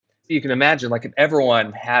you can imagine, like, if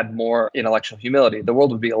everyone had more intellectual humility, the world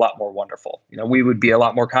would be a lot more wonderful. We would be a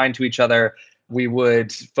lot more kind to each other. We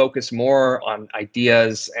would focus more on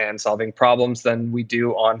ideas and solving problems than we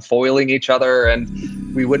do on foiling each other.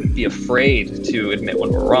 And we wouldn't be afraid to admit when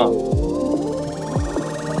we're wrong.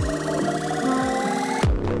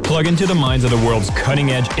 Plug into the minds of the world's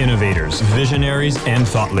cutting-edge innovators, visionaries, and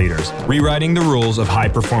thought leaders, rewriting the rules of high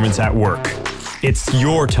performance at work. It's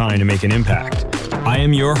your time to make an impact. I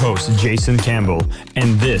am your host, Jason Campbell,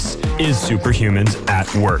 and this is Superhumans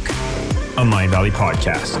at Work, a Mindvalley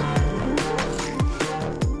podcast.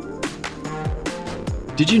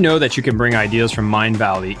 Did you know that you can bring ideas from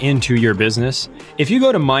Mindvalley into your business? If you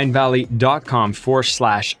go to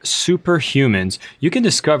mindvalley.com/superhumans, you can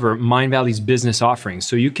discover Mindvalley's business offerings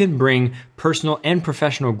so you can bring personal and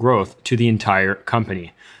professional growth to the entire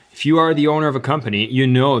company. If you are the owner of a company, you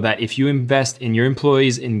know that if you invest in your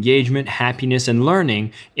employees' engagement, happiness, and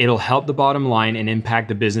learning, it'll help the bottom line and impact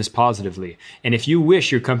the business positively. And if you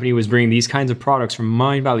wish your company was bringing these kinds of products from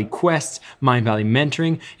Mindvalley Quests, Mindvalley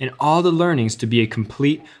Mentoring, and all the learnings to be a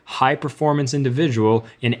complete high-performance individual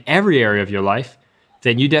in every area of your life,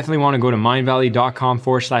 then you definitely want to go to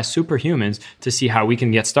mindvalley.com/superhumans to see how we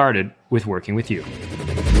can get started with working with you.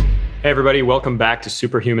 Hey everybody, welcome back to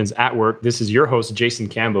Superhumans at Work. This is your host, Jason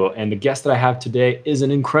Campbell, and the guest that I have today is an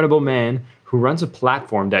incredible man who runs a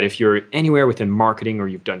platform that if you're anywhere within marketing or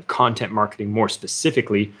you've done content marketing more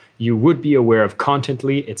specifically, you would be aware of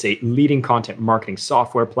Contently. It's a leading content marketing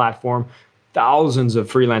software platform. Thousands of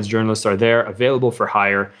freelance journalists are there, available for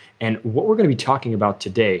hire. And what we're going to be talking about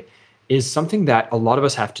today is something that a lot of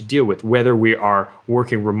us have to deal with, whether we are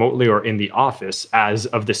working remotely or in the office. As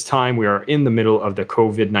of this time, we are in the middle of the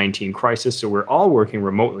COVID-19 crisis, so we're all working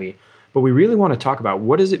remotely. But we really want to talk about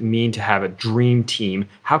what does it mean to have a dream team?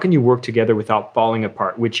 How can you work together without falling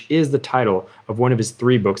apart, which is the title of one of his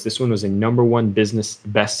 3 books. This one was a #1 business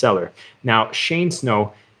bestseller. Now, Shane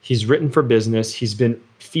Snow, he's written for business. He's been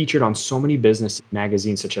featured on so many business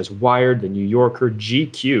magazines such as Wired, The New Yorker,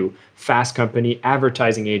 GQ, Fast Company,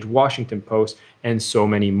 Advertising Age, Washington Post, and so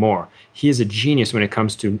many more. He is a genius when it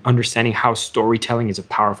comes to understanding how storytelling is a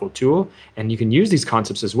powerful tool, and you can use these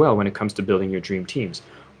concepts as well when it comes to building your dream teams.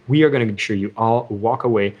 We are going to make sure you all walk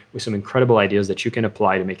away with some incredible ideas that you can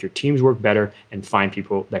apply to make your teams work better and find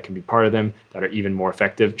people that can be part of them that are even more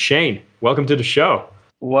effective. Shane, welcome to the show.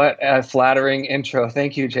 What a flattering intro.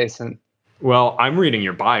 Thank you, Jason. Well, I'm reading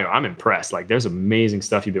your bio. I'm impressed. Like, there's amazing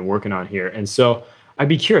stuff you've been working on here. And so I'd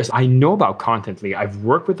be curious. I know about Contently. I've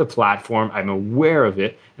worked with the platform. I'm aware of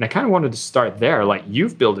it. And I kind of wanted to start there. Like,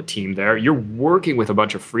 you've built a team there. You're working with a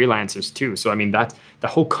bunch of freelancers too. So, I mean, that's the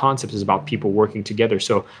whole concept is about people working together.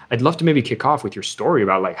 So I'd love to maybe kick off with your story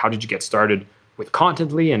about, like, how did you get started with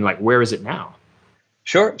Contently and, like, where is it now?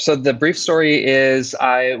 Sure. So the brief story is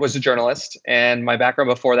I was a journalist, and my background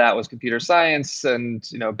before that was computer science and,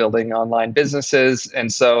 building online businesses.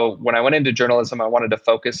 And so when I went into journalism, I wanted to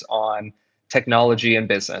focus on technology and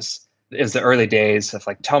business. It was the early days of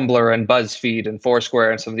like Tumblr and BuzzFeed and Foursquare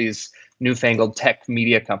and some of these newfangled tech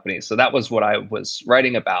media companies. So that was what I was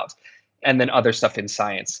writing about, and then other stuff in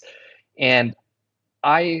science. And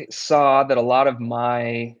I saw that a lot of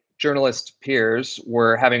my journalist peers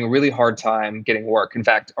were having a really hard time getting work. In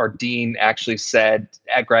fact, our dean actually said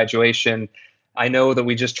at graduation, "I know that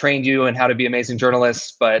we just trained you in how to be amazing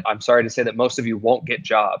journalists, but I'm sorry to say that most of you won't get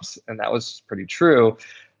jobs." And that was pretty true.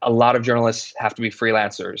 A lot of journalists have to be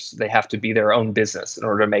freelancers. They have to be their own business in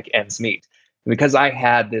order to make ends meet. And because I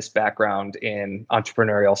had this background in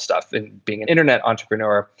entrepreneurial stuff and being an internet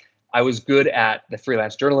entrepreneur, I was good at the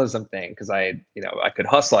freelance journalism thing because I could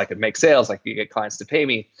hustle, I could make sales, I could get clients to pay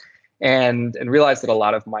me. And realized that a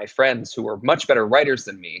lot of my friends who were much better writers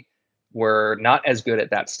than me were not as good at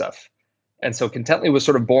that stuff. And so Contently was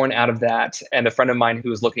sort of born out of that. And a friend of mine who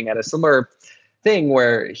was looking at a similar thing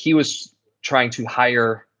where he was trying to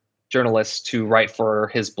hire journalists to write for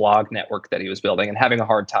his blog network that he was building and having a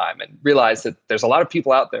hard time, and realized that there's a lot of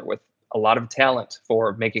people out there with a lot of talent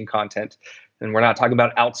for making content. And we're not talking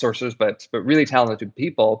about outsourcers, but really talented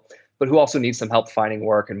people, but who also need some help finding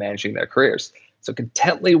work and managing their careers. So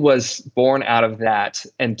Contently was born out of that.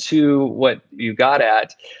 And to what you got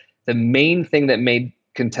at, the main thing that made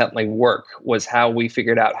Contently work was how we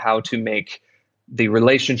figured out how to make the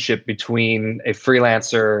relationship between a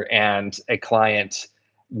freelancer and a client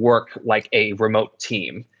work like a remote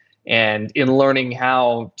team. And in learning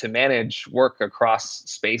how to manage work across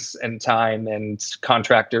space and time and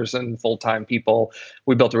contractors and full-time people,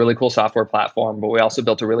 we built a really cool software platform, but we also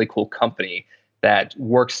built a really cool company that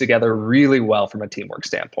works together really well from a teamwork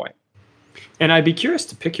standpoint. And I'd be curious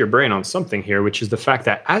to pick your brain on something here, which is the fact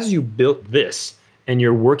that as you built this and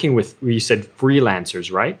you're working with, you said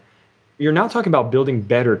freelancers, right? You're now talking about building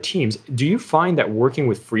better teams. Do you find that working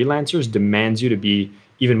with freelancers demands you to be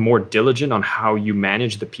even more diligent on how you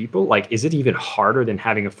manage the people? Like, is it even harder than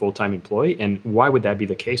having a full-time employee? And why would that be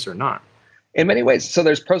the case or not? In many ways, so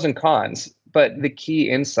there's pros and cons, but the key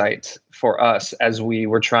insight for us as we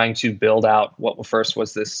were trying to build out what first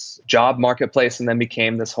was this job marketplace and then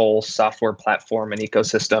became this whole software platform and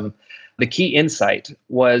ecosystem, the key insight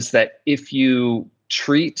was that if you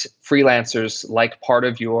treat freelancers like part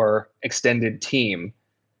of your extended team,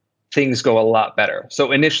 things go a lot better.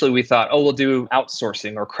 So initially we thought, we'll do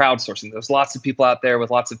outsourcing or crowdsourcing. There's lots of people out there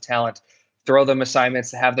with lots of talent. Throw them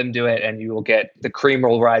assignments, have them do it, and you will get the cream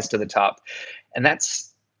will rise to the top. And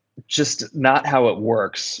that's just not how it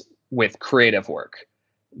works with creative work.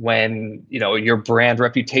 When your brand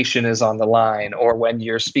reputation is on the line, or when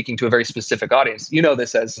you're speaking to a very specific audience,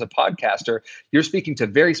 this as a podcaster, you're speaking to a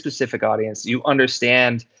very specific audience. You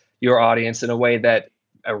understand your audience in a way that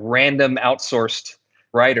a random outsourced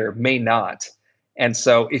writer may not. And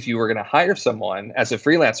so if you were going to hire someone as a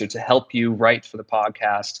freelancer to help you write for the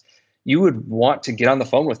podcast, you would want to get on the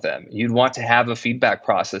phone with them. You'd want to have a feedback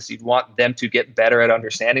process. You'd want them to get better at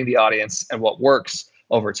understanding the audience and what works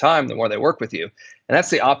over time the more they work with you. And that's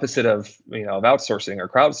the opposite of outsourcing or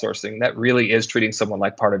crowdsourcing. That really is treating someone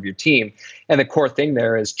like part of your team. And the core thing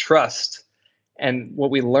there is trust. And what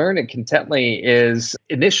we learned at Contently is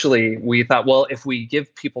initially we thought, well, if we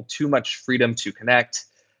give people too much freedom to connect,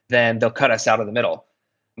 then they'll cut us out of the middle.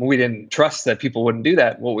 We didn't trust that people wouldn't do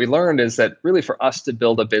that. What we learned is that really for us to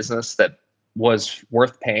build a business that was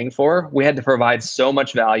worth paying for, we had to provide so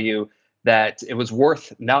much value that it was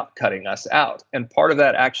worth not cutting us out. And part of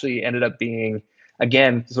that actually ended up being,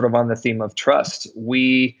 again, sort of on the theme of trust.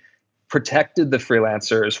 We protected the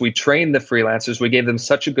freelancers. We trained the freelancers. We gave them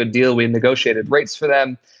such a good deal. We negotiated rates for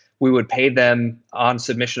them. We would pay them on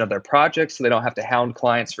submission of their projects so they don't have to hound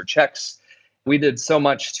clients for checks. We did so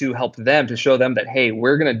much to help them, to show them that, hey,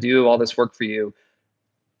 we're going to do all this work for you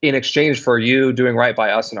in exchange for you doing right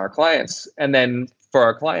by us and our clients. And then for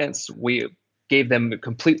our clients, we gave them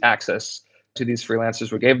complete access to these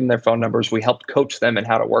freelancers. We gave them their phone numbers. We helped coach them in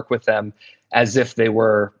how to work with them as if they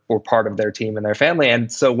were part of their team and their family.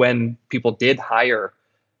 And so when people did hire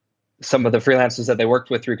some of the freelancers that they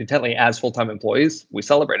worked with through Contently as full-time employees, we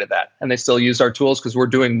celebrated that. And they still used our tools because we're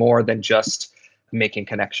doing more than just making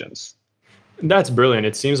connections. That's brilliant.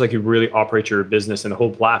 It seems like you really operate your business and the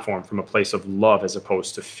whole platform from a place of love as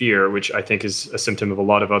opposed to fear, which I think is a symptom of a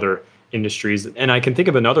lot of other industries. And I can think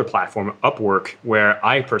of another platform, Upwork, where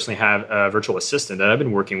I personally have a virtual assistant that I've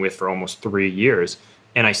been working with for almost 3 years.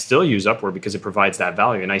 And I still use Upwork because it provides that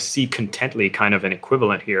value. And I see Contently kind of an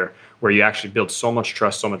equivalent here, where you actually build so much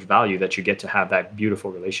trust, so much value that you get to have that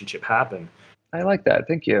beautiful relationship happen. I like that.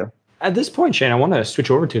 Thank you. At this point, Shane, I want to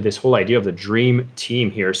switch over to this whole idea of the dream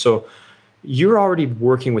team here. So you're already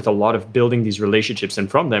working with a lot of building these relationships, and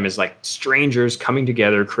from them is like strangers coming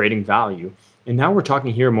together, creating value. And now we're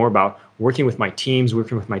talking here more about working with my teams,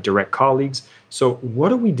 working with my direct colleagues. So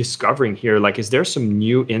what are we discovering here? Like, is there some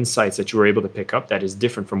new insights that you were able to pick up that is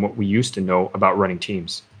different from what we used to know about running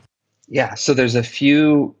teams? Yeah, so there's a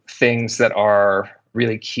few things that are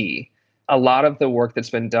really key. A lot of the work that's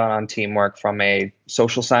been done on teamwork from a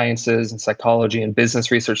social sciences and psychology and business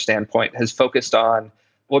research standpoint has focused on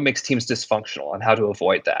what makes teams dysfunctional and how to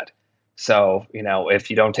avoid that. So, if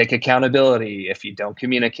you don't take accountability, if you don't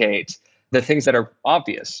communicate, the things that are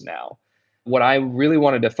obvious now. What I really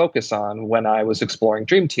wanted to focus on when I was exploring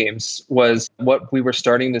dream teams was what we were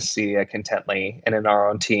starting to see at Contently and in our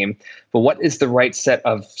own team. But what is the right set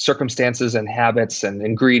of circumstances and habits and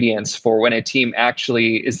ingredients for when a team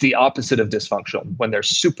actually is the opposite of dysfunctional, when they're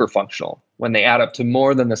super functional, when they add up to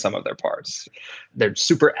more than the sum of their parts. They're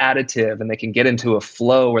super additive and they can get into a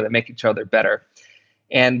flow where they make each other better.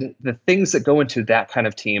 And the things that go into that kind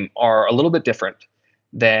of team are a little bit different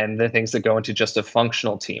than the things that go into just a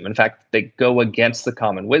functional team. In fact, they go against the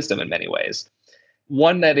common wisdom in many ways.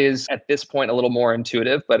 One that is at this point a little more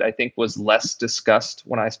intuitive, but I think was less discussed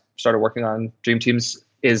when I started working on dream teams,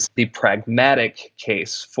 is the pragmatic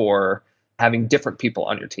case for having different people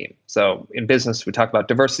on your team. So in business, we talk about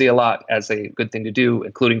diversity a lot as a good thing to do,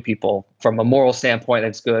 including people from a moral standpoint.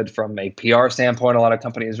 It's good from a PR standpoint. A lot of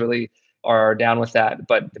companies really are down with that.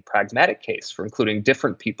 But the pragmatic case for including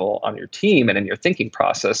different people on your team and in your thinking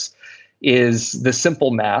process is the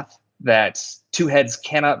simple math that two heads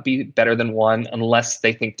cannot be better than one unless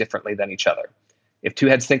they think differently than each other. If two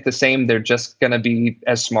heads think the same, they're just going to be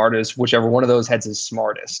as smart as whichever one of those heads is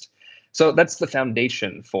smartest. So that's the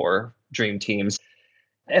foundation for dream teams.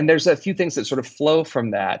 And there's a few things that sort of flow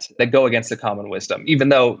from that go against the common wisdom, even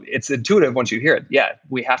though it's intuitive once you hear it. Yeah,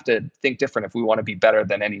 we have to think different if we want to be better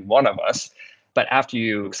than any one of us. But after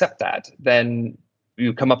you accept that, then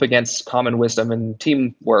you come up against common wisdom and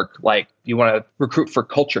teamwork, like you want to recruit for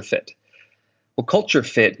culture fit. Well, culture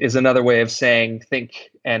fit is another way of saying think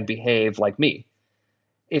and behave like me.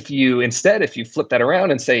 If you flip that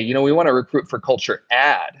around and say, we want to recruit for culture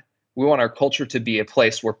add, we want our culture to be a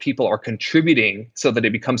place where people are contributing so that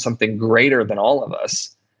it becomes something greater than all of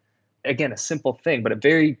us. Again, a simple thing, but a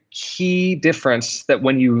very key difference that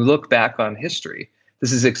when you look back on history,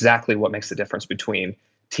 this is exactly what makes the difference between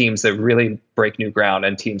teams that really break new ground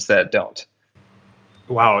and teams that don't.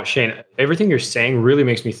 Wow, Shane, everything you're saying really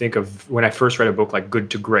makes me think of when I first read a book like Good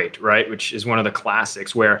to Great, right? Which is one of the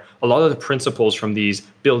classics where a lot of the principles from these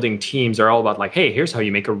building teams are all about like, hey, here's how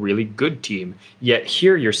you make a really good team. Yet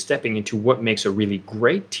here you're stepping into what makes a really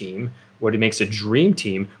great team, what it makes a dream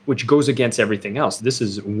team, which goes against everything else. This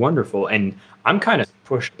is wonderful. And I'm kind of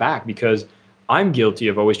pushed back because I'm guilty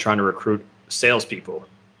of always trying to recruit salespeople.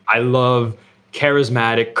 I love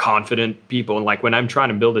charismatic, confident people. And like when I'm trying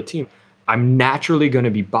to build a team, I'm naturally going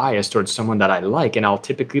to be biased towards someone that I like, and I'll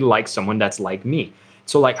typically like someone that's like me.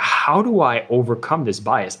 So like, how do I overcome this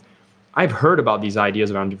bias? I've heard about these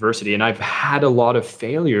ideas around diversity, and I've had a lot of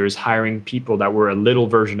failures hiring people that were a little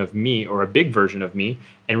version of me or a big version of me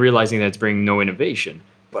and realizing that it's bringing no innovation.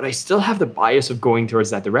 But I still have the bias of going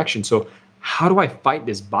towards that direction. So how do I fight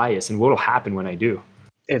this bias, and what will happen when I do?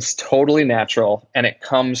 It's totally natural, and it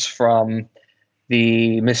comes from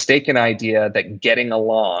the mistaken idea that getting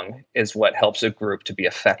along is what helps a group to be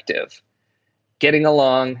effective. Getting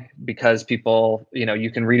along because people,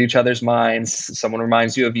 you can read each other's minds, someone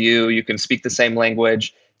reminds you of you, you can speak the same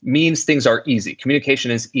language, means things are easy.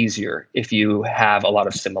 Communication is easier if you have a lot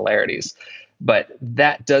of similarities. But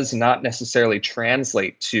that does not necessarily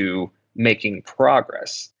translate to making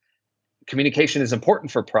progress. Communication is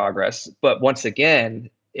important for progress, but once again,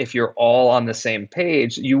 if you're all on the same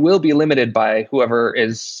page, you will be limited by whoever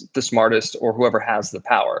is the smartest or whoever has the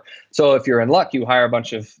power. So if you're in luck, you hire a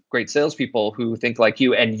bunch of great salespeople who think like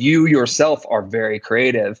you, and you yourself are very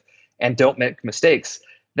creative and don't make mistakes,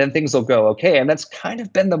 then things will go okay. And that's kind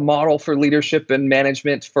of been the model for leadership and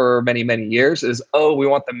management for many, many years is, we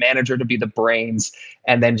want the manager to be the brains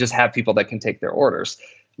and then just have people that can take their orders.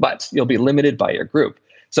 But you'll be limited by your group.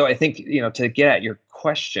 So I think, to get at your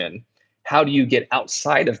question, how do you get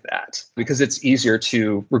outside of that? Because it's easier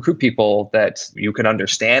to recruit people that you can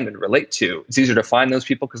understand and relate to. It's easier to find those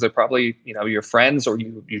people because they're probably, your friends, or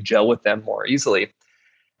you gel with them more easily.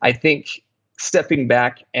 I think stepping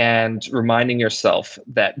back and reminding yourself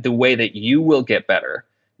that the way that you will get better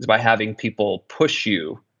is by having people push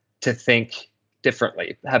you to think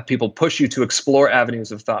differently, have people push you to explore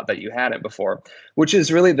avenues of thought that you hadn't before, which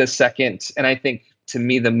is really the second, and I think to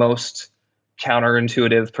me, the most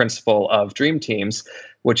counterintuitive principle of dream teams,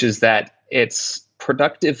 which is that it's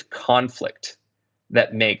productive conflict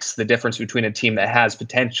that makes the difference between a team that has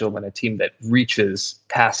potential and a team that reaches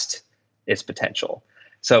past its potential.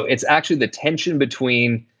 So it's actually the tension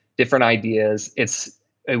between different ideas. It's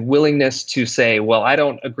a willingness to say, well, I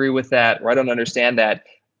don't agree with that, or I don't understand that.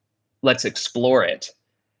 Let's explore it.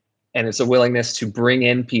 And it's a willingness to bring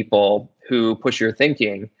in people who push your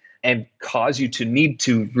thinking and cause you to need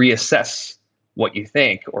to reassess what you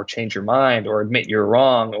think, or change your mind, or admit you're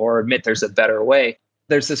wrong, or admit there's a better way.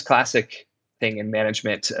 There's this classic thing in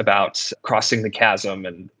management about crossing the chasm,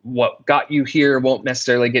 and what got you here won't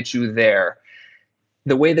necessarily get you there.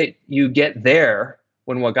 The way that you get there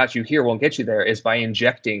when what got you here won't get you there is by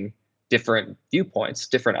injecting different viewpoints,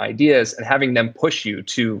 different ideas, and having them push you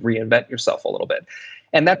to reinvent yourself a little bit.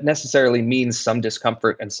 And that necessarily means some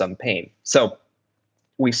discomfort and some pain. So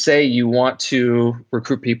we say you want to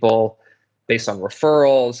recruit people based on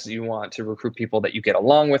referrals, you want to recruit people that you get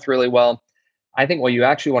along with really well. I think what you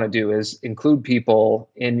actually want to do is include people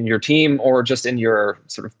in your team, or just in your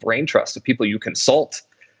sort of brain trust of people you consult.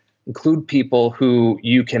 Include people who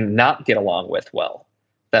you cannot get along with well.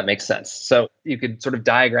 That makes sense. So you could sort of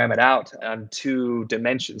diagram it out on 2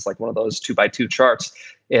 dimensions, like one of those 2x2 charts.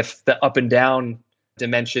 If the up and down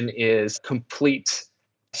dimension is complete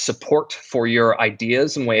support for your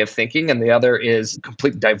ideas and way of thinking, and the other is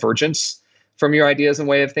complete divergence from your ideas and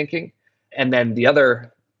way of thinking. And then the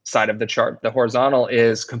other side of the chart, the horizontal,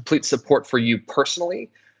 is complete support for you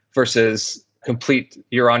personally versus complete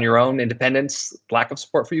you're on your own independence, lack of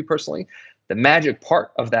support for you personally. The magic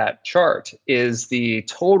part of that chart is the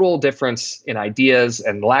total difference in ideas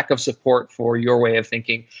and lack of support for your way of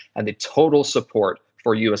thinking, and the total support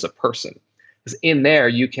for you as a person. Because in there,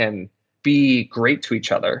 you can be great to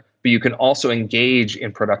each other, but you can also engage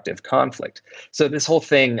in productive conflict. So this whole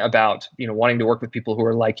thing about, wanting to work with people who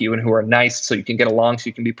are like you and who are nice so you can get along, so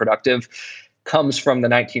you can be productive, comes from the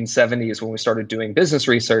 1970s when we started doing business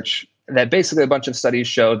research, that basically a bunch of studies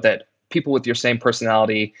showed that people with your same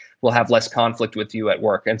personality will have less conflict with you at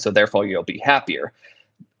work, and so therefore you'll be happier.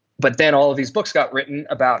 But then all of these books got written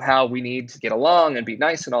about how we need to get along and be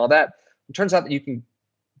nice and all that. It turns out that you can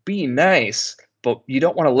be nice, but you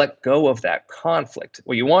don't want to let go of that conflict.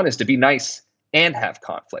 What you want is to be nice and have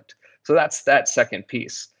conflict. So that's that second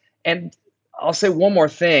piece. And I'll say one more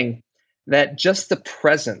thing, that just the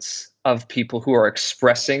presence of people who are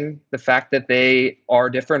expressing the fact that they are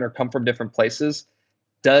different or come from different places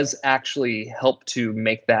does actually help to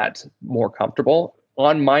make that more comfortable.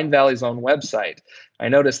 On Mindvalley's own website, I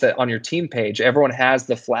noticed that on your team page, everyone has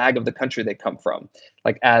the flag of the country they come from,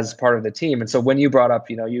 like as part of the team. And so when you brought up,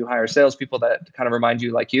 you hire salespeople that kind of remind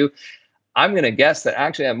you like you, I'm going to guess that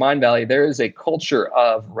actually at Mindvalley, there is a culture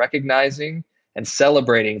of recognizing and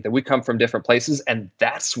celebrating that we come from different places. And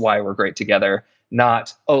that's why we're great together.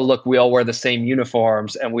 Not, oh, look, we all wear the same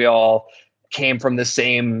uniforms and we all came from the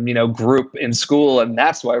same, group in school, and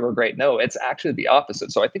that's why we're great. No, it's actually the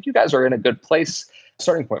opposite. So I think you guys are in a good place,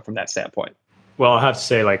 starting point from that standpoint. Well, I have to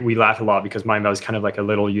say, we laugh a lot because Mindvalley is kind of like a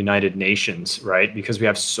little United Nations, right? Because we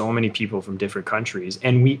have so many people from different countries,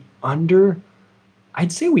 and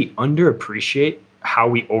I'd say we underappreciate how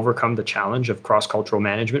we overcome the challenge of cross-cultural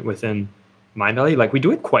management within Mindvalley. We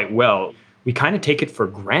do it quite well. We kind of take it for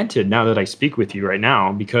granted now that I speak with you right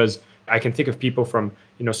now, because I can think of people from,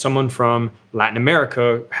 someone from Latin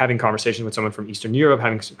America having conversations with someone from Eastern Europe,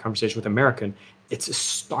 having a conversation with American. It's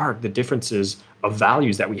stark, the differences of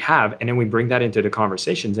values that we have. And then we bring that into the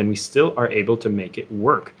conversations and we still are able to make it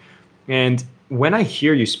work. And when I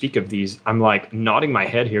hear you speak of these, I'm nodding my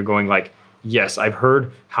head here going yes, I've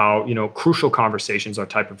heard how, crucial conversations are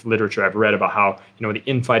type of literature. I've read about how, the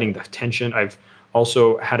infighting, the tension. I've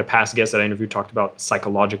also had a past guest that I interviewed talked about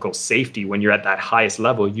psychological safety. When you're at that highest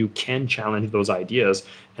level, you can challenge those ideas.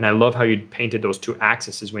 And I love how you painted those two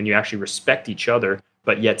axes. When you actually respect each other,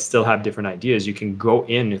 but yet still have different ideas, you can go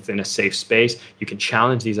within a safe space. You can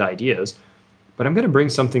challenge these ideas. But I'm going to bring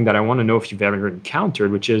something that I want to know if you've ever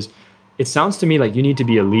encountered, which is, it sounds to me like you need to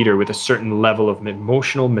be a leader with a certain level of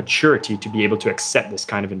emotional maturity to be able to accept this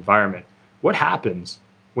kind of environment. What happens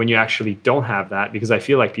when you actually don't have that? Because I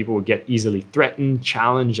feel like people would get easily threatened,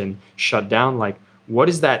 challenged, and shut down. What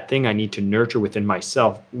is that thing I need to nurture within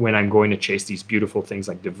myself when I'm going to chase these beautiful things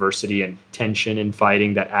like diversity and tension and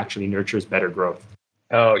fighting that actually nurtures better growth?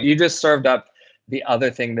 Oh, you just served up the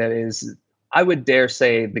other thing that is, I would dare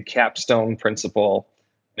say, the capstone principle,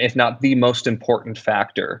 if not the most important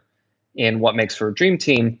factor in what makes for a dream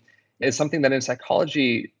team, is something that in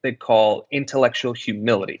psychology they call intellectual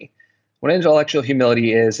humility. What intellectual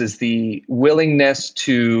humility is the willingness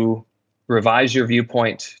to revise your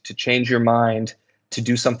viewpoint, to change your mind, to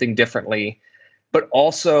do something differently, but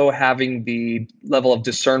also having the level of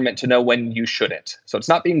discernment to know when you shouldn't. So it's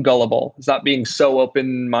not being gullible. It's not being so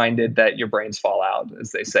open-minded that your brains fall out,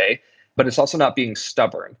 as they say, but it's also not being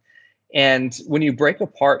stubborn. And when you break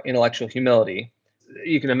apart intellectual humility,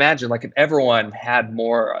 you can imagine if everyone had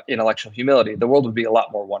more intellectual humility, the world would be a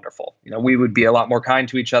lot more wonderful. We would be a lot more kind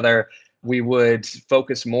to each other. We would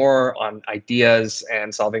focus more on ideas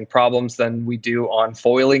and solving problems than we do on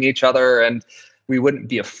foiling each other. And we wouldn't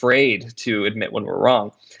be afraid to admit when we're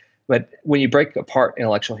wrong. But when you break apart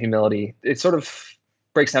intellectual humility, it sort of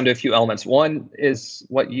breaks down to a few elements. One is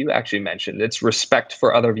what you actually mentioned. It's respect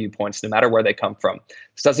for other viewpoints, no matter where they come from.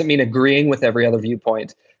 This doesn't mean agreeing with every other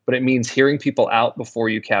viewpoint, but it means hearing people out before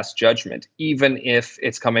you cast judgment, even if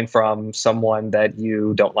it's coming from someone that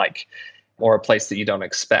you don't like or a place that you don't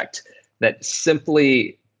expect. That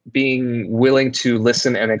simply being willing to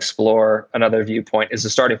listen and explore another viewpoint is a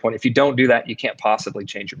starting point. If you don't do that, you can't possibly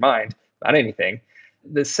change your mind about anything.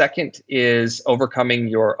 The second is overcoming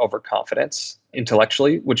your overconfidence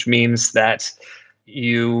intellectually, which means that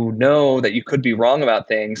you know that you could be wrong about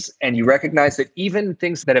things, and you recognize that even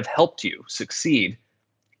things that have helped you succeed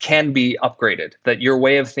can be upgraded, that your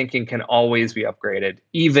way of thinking can always be upgraded,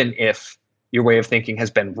 even if your way of thinking has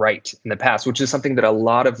been right in the past, which is something that a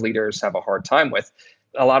lot of leaders have a hard time with.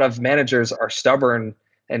 A lot of managers are stubborn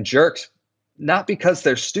and jerks, not because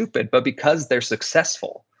they're stupid, but because they're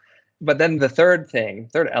successful. But then the third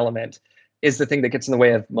element, is the thing that gets in the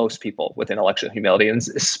way of most people with intellectual humility, and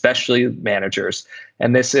especially managers.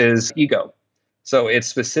 And this is ego. So it's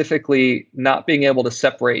specifically not being able to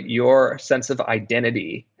separate your sense of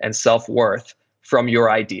identity and self-worth from your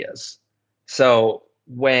ideas. So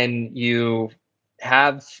when you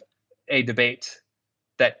have a debate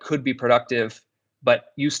that could be productive,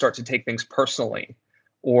 but you start to take things personally,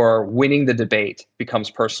 or winning the debate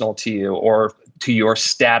becomes personal to you, or to your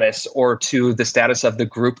status, or to the status of the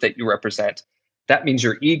group that you represent, that means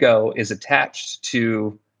your ego is attached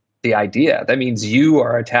to the idea. That means you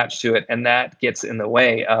are attached to it, and that gets in the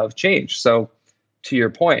way of change. So, to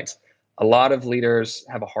your point, a lot of leaders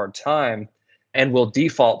have a hard time and will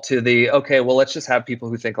default to okay, well, let's just have people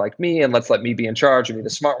who think like me, and let's let me be in charge and be the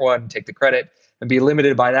smart one and take the credit and be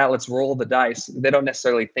limited by that. Let's roll the dice. They don't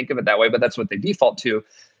necessarily think of it that way, but that's what they default to,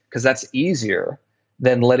 because that's easier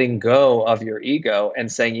than letting go of your ego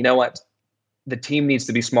and saying, you know what, the team needs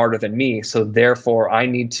to be smarter than me. So therefore, I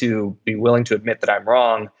need to be willing to admit that I'm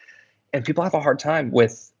wrong. And people have a hard time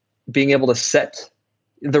with being able to set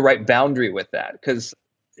the right boundary with that, because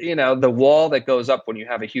the wall that goes up when you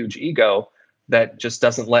have a huge ego that just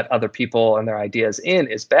doesn't let other people and their ideas in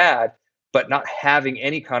is bad. But not having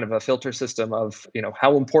any kind of a filter system of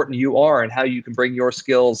how important you are and how you can bring your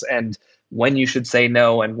skills and when you should say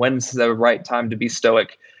no and when's the right time to be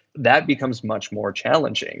stoic, that becomes much more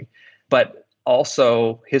challenging. But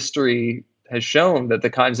also, history has shown that the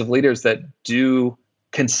kinds of leaders that do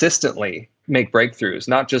consistently make breakthroughs,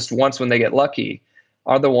 not just once when they get lucky,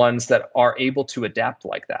 are the ones that are able to adapt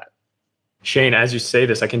like that. Shane, as you say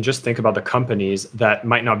this, I can just think about the companies that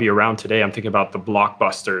might not be around today. I'm thinking about the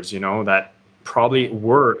blockbusters, that probably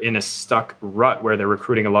were in a stuck rut where they're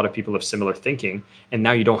recruiting a lot of people of similar thinking. And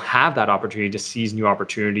now you don't have that opportunity to seize new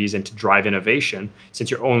opportunities and to drive innovation, since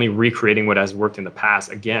you're only recreating what has worked in the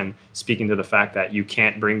past. Again, speaking to the fact that you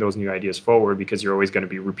can't bring those new ideas forward because you're always going to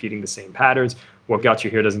be repeating the same patterns. What got you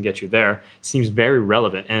here doesn't get you there. Seems very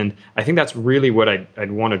relevant. And I think that's really what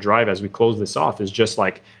I'd want to drive as we close this off, is just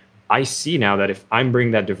like, I see now that if I'm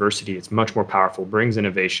bringing that diversity, it's much more powerful, brings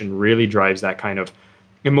innovation, really drives that kind of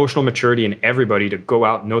emotional maturity in everybody to go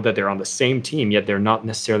out and know that they're on the same team, yet they're not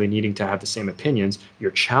necessarily needing to have the same opinions.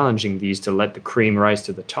 You're challenging these to let the cream rise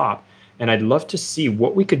to the top. And I'd love to see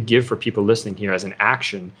what we could give for people listening here as an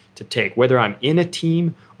action to take, whether I'm in a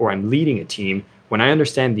team or I'm leading a team. When I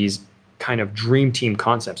understand these kind of dream team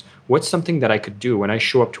concepts, what's something that I could do when I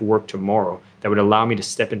show up to work tomorrow that would allow me to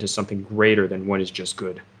step into something greater than what is just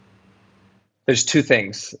good? There's two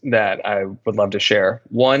things that I would love to share.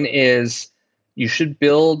 One is you should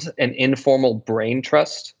build an informal brain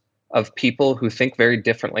trust of people who think very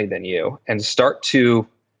differently than you, and start to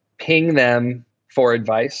ping them for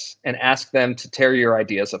advice and ask them to tear your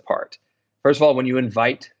ideas apart. First of all, when you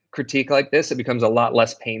invite critique like this, it becomes a lot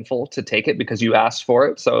less painful to take it because you asked for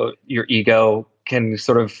it. So your ego can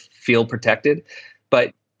sort of feel protected.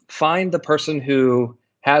 But find the person who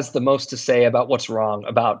has the most to say about what's wrong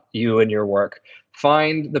about you and your work.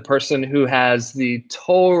 Find the person who has the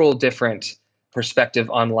total different perspective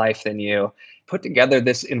on life than you. Put together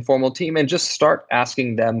this informal team and just start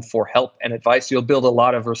asking them for help and advice. You'll build a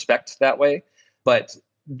lot of respect that way, but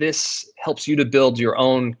this helps you to build your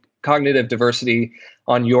own cognitive diversity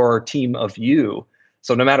on your team of you.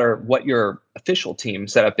 So no matter what your official team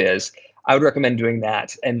setup is, I would recommend doing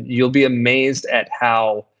that. And you'll be amazed at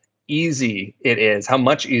how easy it is, how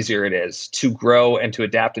much easier it is to grow and to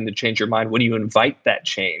adapt and to change your mind when you invite that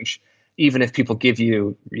change, even if people give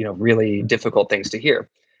you, really difficult things to hear.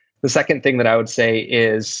 The second thing that I would say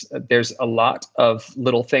is there's a lot of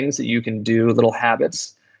little things that you can do, little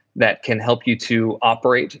habits that can help you to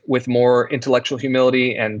operate with more intellectual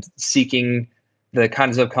humility and seeking the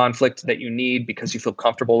kinds of conflict that you need because you feel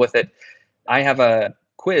comfortable with it. I have a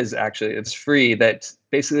quiz, actually, it's free, that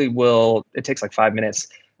basically it takes like 5 minutes.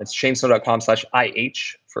 It's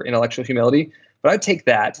shanesnow.com/IH for intellectual humility. But I'd take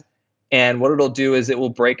that, and what it'll do is it will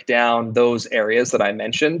break down those areas that I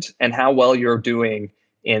mentioned and how well you're doing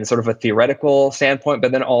in sort of a theoretical standpoint,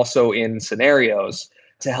 but then also in scenarios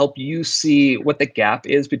to help you see what the gap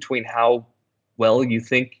is between how well you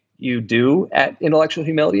think you do at intellectual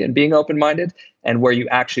humility and being open-minded and where you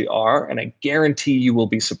actually are. And I guarantee you will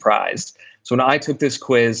be surprised. So when I took this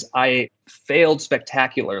quiz, I failed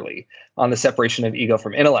spectacularly on the separation of ego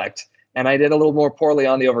from intellect. And I did a little more poorly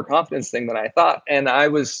on the overconfidence thing than I thought. And I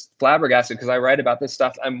was flabbergasted because I write about this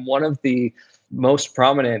stuff. I'm one of the most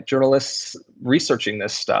prominent journalists researching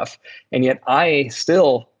this stuff. And yet I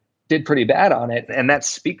still did pretty bad on it. And that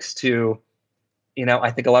speaks to,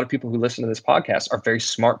 I think a lot of people who listen to this podcast are very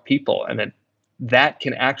smart people. And that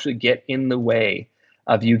can actually get in the way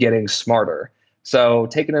of you getting smarter. So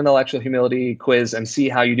take an intellectual humility quiz and see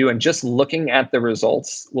how you do. And just looking at the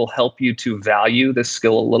results will help you to value this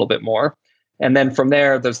skill a little bit more. And then from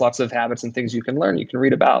there, there's lots of habits and things you can learn, you can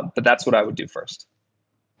read about. But that's what I would do first.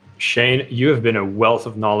 Shane, you have been a wealth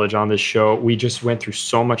of knowledge on this show. We just went through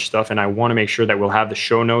so much stuff, and I want to make sure that we'll have the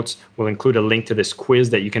show notes. We'll include a link to this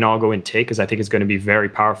quiz that you can all go and take, because I think it's going to be very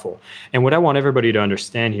powerful. And what I want everybody to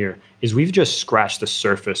understand here is we've just scratched the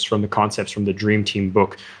surface from the concepts from the Dream Team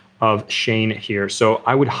book of Shane here. So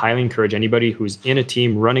I would highly encourage anybody who's in a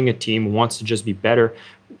team, running a team, wants to just be better.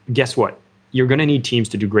 Guess what? You're going to need teams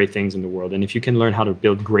to do great things in the world. And if you can learn how to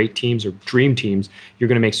build great teams or dream teams, you're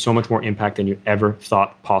going to make so much more impact than you ever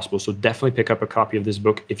thought possible. So definitely pick up a copy of this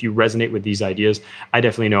book if you resonate with these ideas. I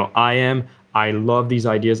definitely know I am. I love these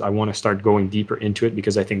ideas. I want to start going deeper into it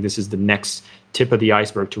because I think this is the next tip of the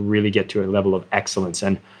iceberg to really get to a level of excellence.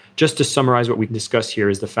 And just to summarize what we discussed here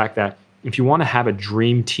is the fact that if you want to have a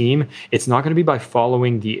dream team, it's not going to be by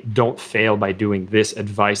following the don't fail by doing this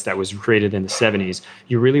advice that was created in the 70s.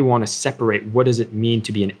 You really want to separate what does it mean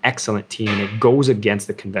to be an excellent team, and it goes against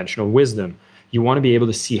the conventional wisdom. You want to be able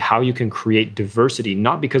to see how you can create diversity,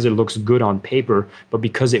 not because it looks good on paper, but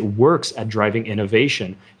because it works at driving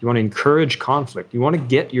innovation. You want to encourage conflict. You want to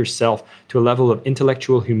get yourself to a level of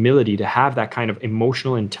intellectual humility to have that kind of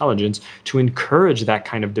emotional intelligence to encourage that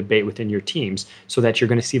kind of debate within your teams so that you're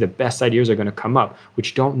going to see the best ideas are going to come up,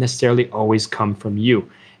 which don't necessarily always come from you.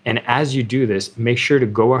 And as you do this, make sure to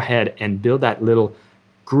go ahead and build that little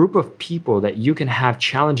group of people that you can have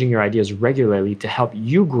challenging your ideas regularly to help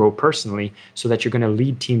you grow personally so that you're going to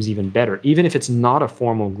lead teams even better. Even if it's not a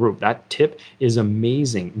formal group, that tip is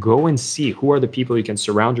amazing. Go and see who are the people you can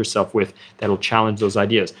surround yourself with that'll challenge those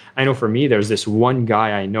ideas. I know for me, there's this one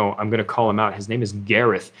guy I know, I'm going to call him out. His name is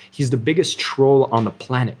Gareth. He's the biggest troll on the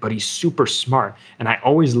planet, but he's super smart. And I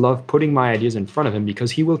always love putting my ideas in front of him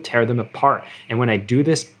because he will tear them apart. And when I do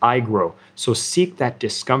this, I grow. So seek that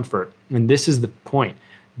discomfort. And this is the point.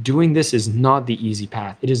 Doing this is not the easy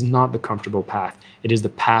path. It is not the comfortable path. It is the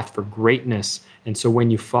path for greatness. And so when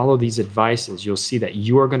you follow these advices, you'll see that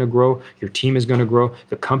you are going to grow, your team is going to grow,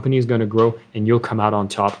 the company is going to grow, and you'll come out on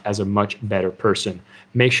top as a much better person.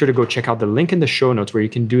 Make sure to go check out the link in the show notes where you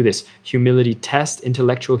can do this humility test,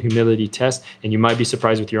 intellectual humility test, and you might be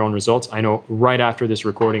surprised with your own results. I know right after this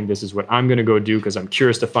recording, this is what I'm going to go do because I'm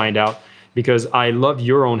curious to find out, because I love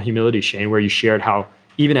your own humility, Shane, where you shared how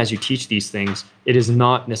even as you teach these things, it is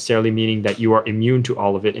not necessarily meaning that you are immune to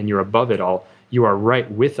all of it and you're above it all. You are right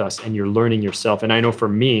with us and you're learning yourself. And I know for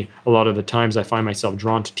me, a lot of the times I find myself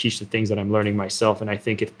drawn to teach the things that I'm learning myself. And I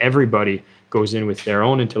think if everybody goes in with their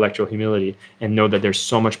own intellectual humility and know that there's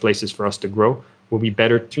so much places for us to grow, we'll be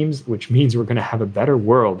better teams, which means we're going to have a better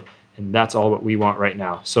world. And that's all what we want right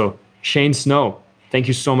now. So Shane Snow, thank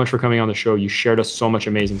you so much for coming on the show. You shared us so much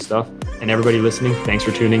amazing stuff. And everybody listening, thanks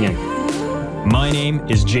for tuning in. My name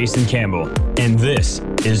is Jason Campbell, and this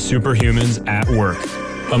is Superhumans at Work,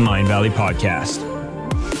 a Mindvalley podcast.